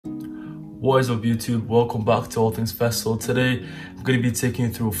What is up YouTube? Welcome back to All Things Faisal. Today I'm going to be taking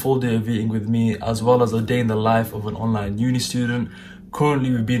you through a full day of eating with me, as well as a day in the life of an online uni student. Currently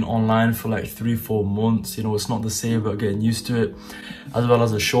we've been online for like 3-4 months. You know, it's not the same, but getting used to it. As well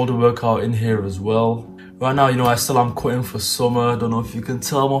as a shoulder workout in here as well. Right now, you know, I still am cutting for summer. Don't know if you can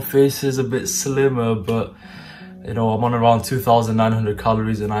tell my face is a bit slimmer, but you know, I'm on around 2,900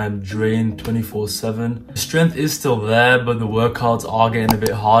 calories and I am drained 24/7. Strength is still there, but the workouts are getting a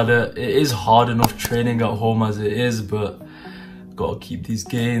bit harder. It is hard enough training at home as it is, but gotta keep these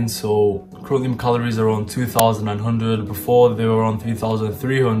gains. So currently my calories are around 2,900. Before they were around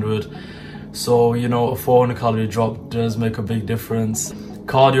 3,300. So, you know, a 400 calorie drop does make a big difference.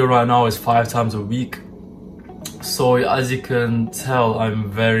 Cardio right now is 5 times a week. So as you can tell, I'm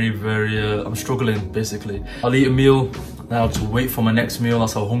very I'm struggling basically. I'll eat a meal, then I'll just wait for my next meal.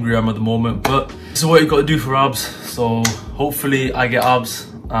 That's how hungry I am at the moment. But this is what you gotta do for abs. So hopefully I get abs.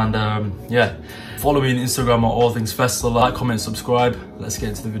 And yeah, follow me on Instagram at All Things Faisal. Like, comment, subscribe. Let's get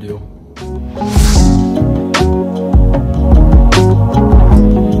into the video.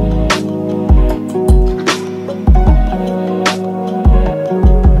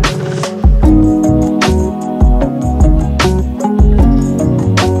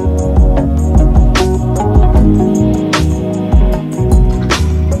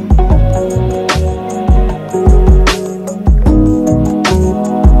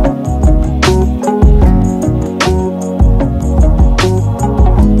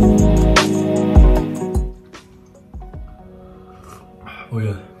 Oh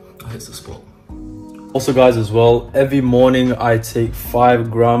yeah, that hits the spot. Also guys, as well, every morning I take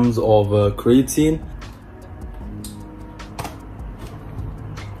 5 grams of creatine.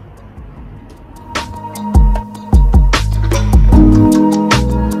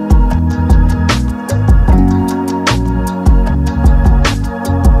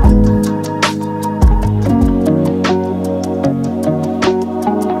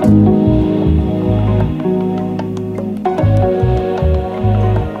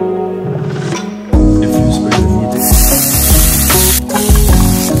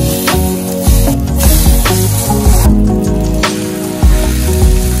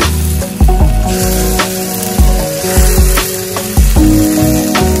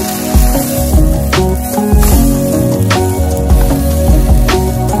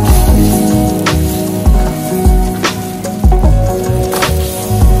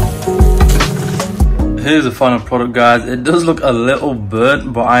 Here's the final product guys. It does look a little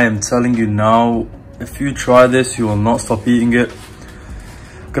burnt, but I am telling you now, if you try this, you will not stop eating it.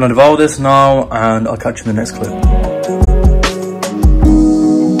 I'm gonna devour this now and I'll catch you in the next clip.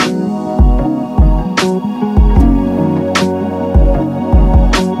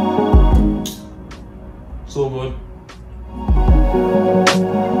 So good.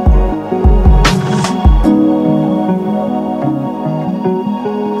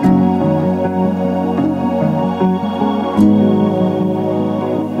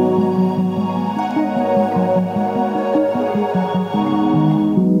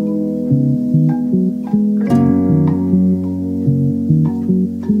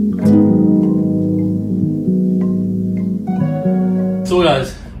 So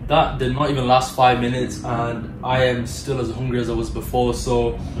guys, that did not even last 5 minutes and I am still as hungry as I was before.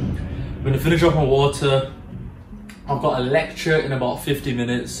 So I'm gonna finish off my water. I've got a lecture in about 50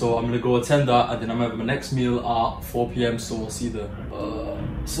 minutes, so I'm gonna go attend that and then I'm gonna have my next meal at 4 PM, so we'll see there.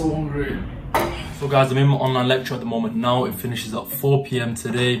 So hungry. So guys, I'm in my online lecture at the moment now. It finishes at 4 PM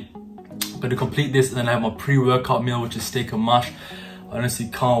today. I'm gonna complete this and then I have my pre-workout meal, which is steak and mash. I honestly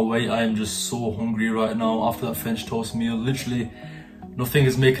can't wait. I am just so hungry right now after that French toast meal. Literally nothing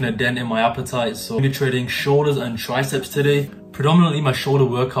is making a dent in my appetite. So I'm gonna be trading shoulders and triceps today. Predominantly my shoulder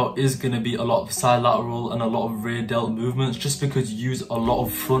workout is gonna be a lot of side lateral and a lot of rear delt movements, just because you use a lot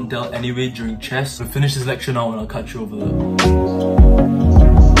of front delt anyway during chest. So finish this lecture now and I'll catch you over there.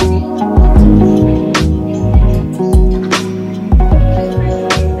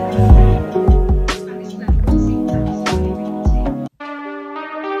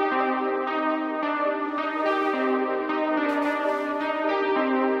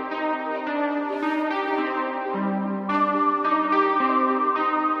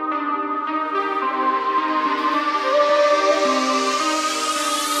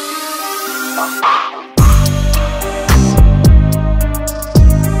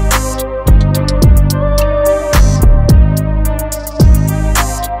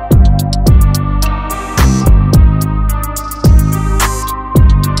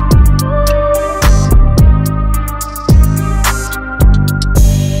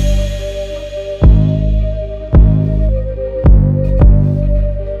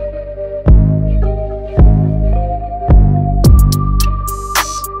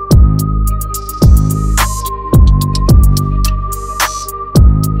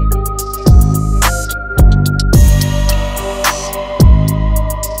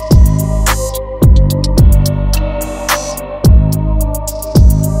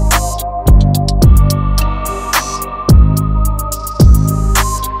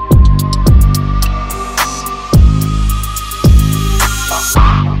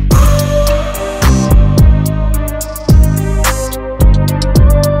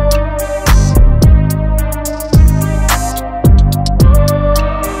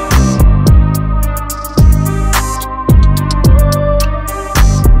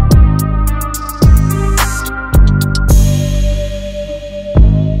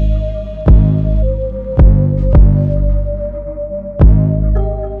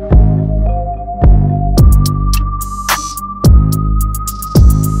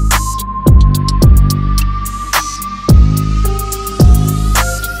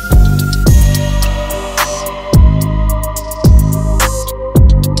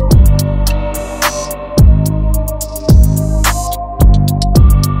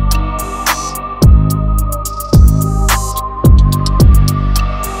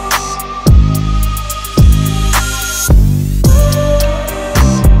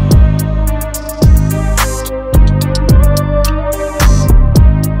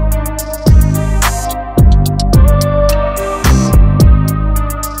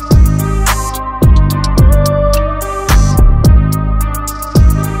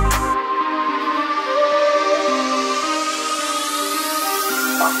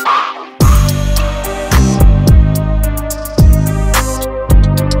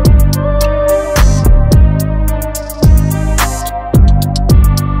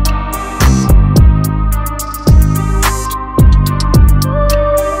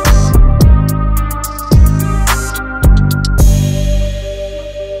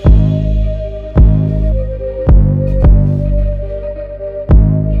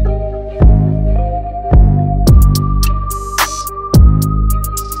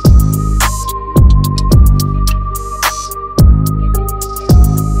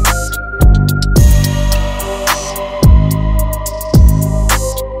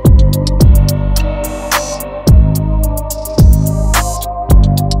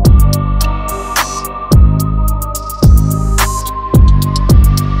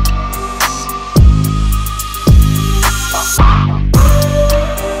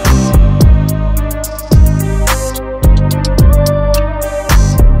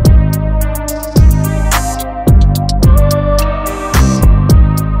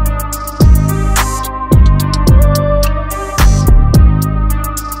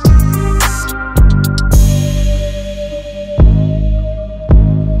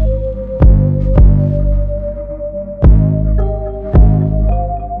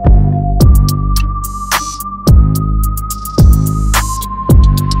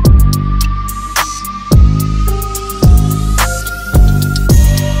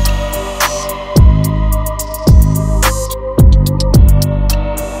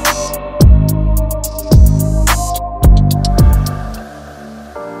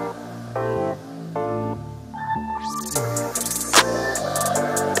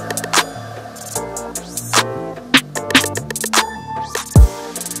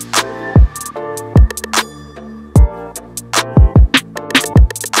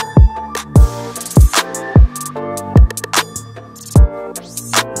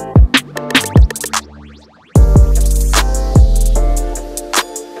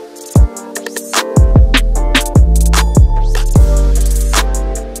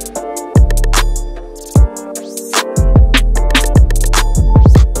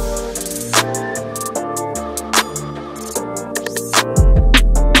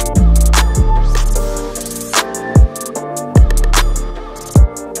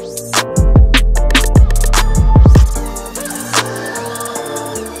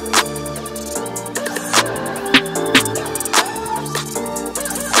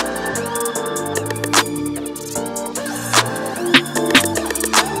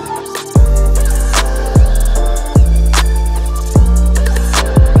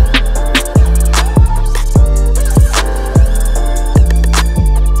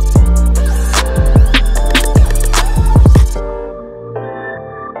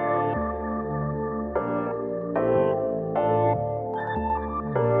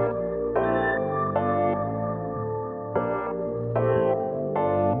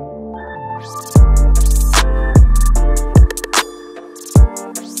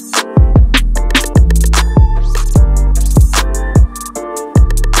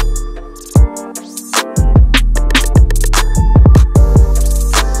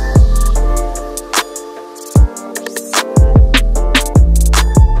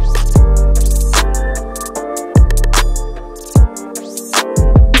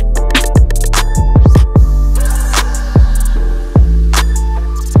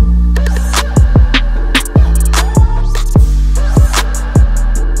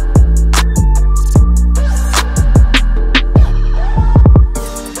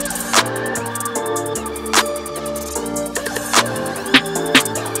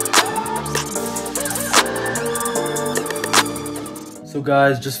 So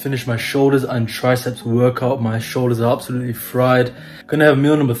guys, just finished my shoulders and triceps workout. My shoulders are absolutely fried. Gonna have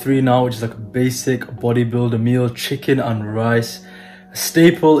meal number 3 now, which is like a basic bodybuilder meal, chicken and rice. A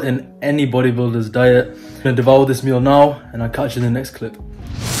staple in any bodybuilder's diet. I'm gonna devour this meal now and I'll catch you in the next clip.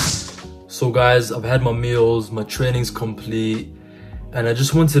 So guys, I've had my meals, my training's complete, and I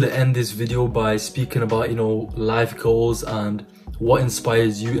just wanted to end this video by speaking about, you know, life goals and what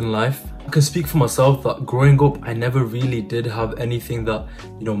inspires you in life. I can speak for myself that growing up, I never really did have anything that,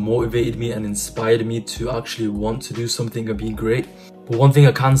 you know, motivated me and inspired me to actually want to do something and be great. But one thing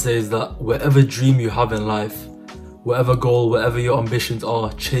I can say is that whatever dream you have in life, whatever goal, whatever your ambitions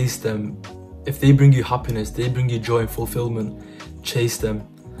are, chase them. If they bring you happiness, they bring you joy and fulfillment, chase them.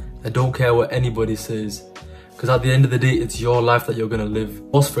 I don't care what anybody says, because at the end of the day, it's your life that you're gonna live.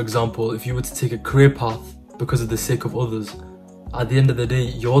 Also, for example, if you were to take a career path because of the sake of others, at the end of the day,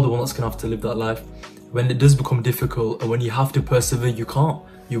 you're the one that's gonna have to live that life. When it does become difficult and when you have to persevere, you can't,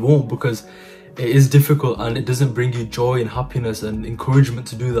 you won't, because it is difficult and it doesn't bring you joy and happiness and encouragement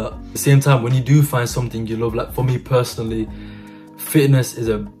to do that. At the same time, when you do find something you love, like for me personally, fitness is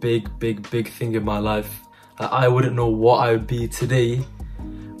a big thing in my life. I wouldn't know what I would be today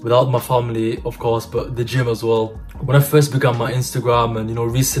without my family, of course, but the gym as well. When I first began my Instagram and, you know,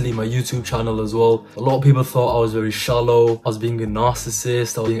 recently my YouTube channel as well, a lot of people thought I was very shallow, I was being a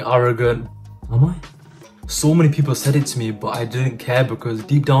narcissist, I was being arrogant. Am I? So many people said it to me, but I didn't care because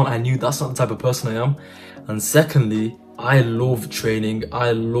deep down I knew that's not the type of person I am. And secondly, I love training,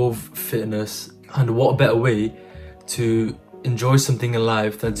 I love fitness, and what better way to enjoy something in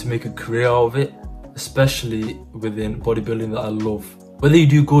life than to make a career out of it, especially within bodybuilding that I love. Whether you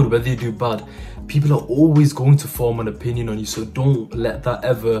do good, whether you do bad, people are always going to form an opinion on you, so don't let that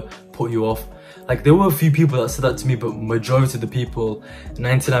ever put you off. Like, there were a few people that said that to me, but majority of the people,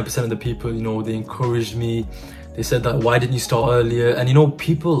 99% of the people, you know, they encouraged me. They said that, why didn't you start earlier? And you know,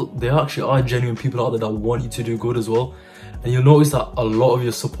 people, there actually are genuine people out there that want you to do good as well. And you'll notice that a lot of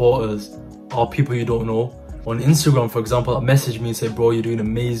your supporters are people you don't know. On Instagram, for example, that message me and say, bro, you're doing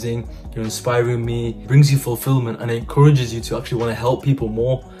amazing, you're inspiring me, it brings you fulfillment and it encourages you to actually want to help people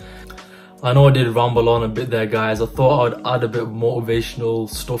more. I know I did ramble on a bit there, guys. I thought I'd add a bit of motivational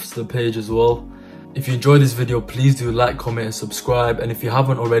stuff to the page as well. If you enjoyed this video, please do like, comment and subscribe. And if you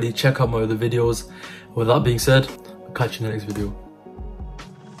haven't already, check out my other videos. With that being said, I'll catch you in the next video.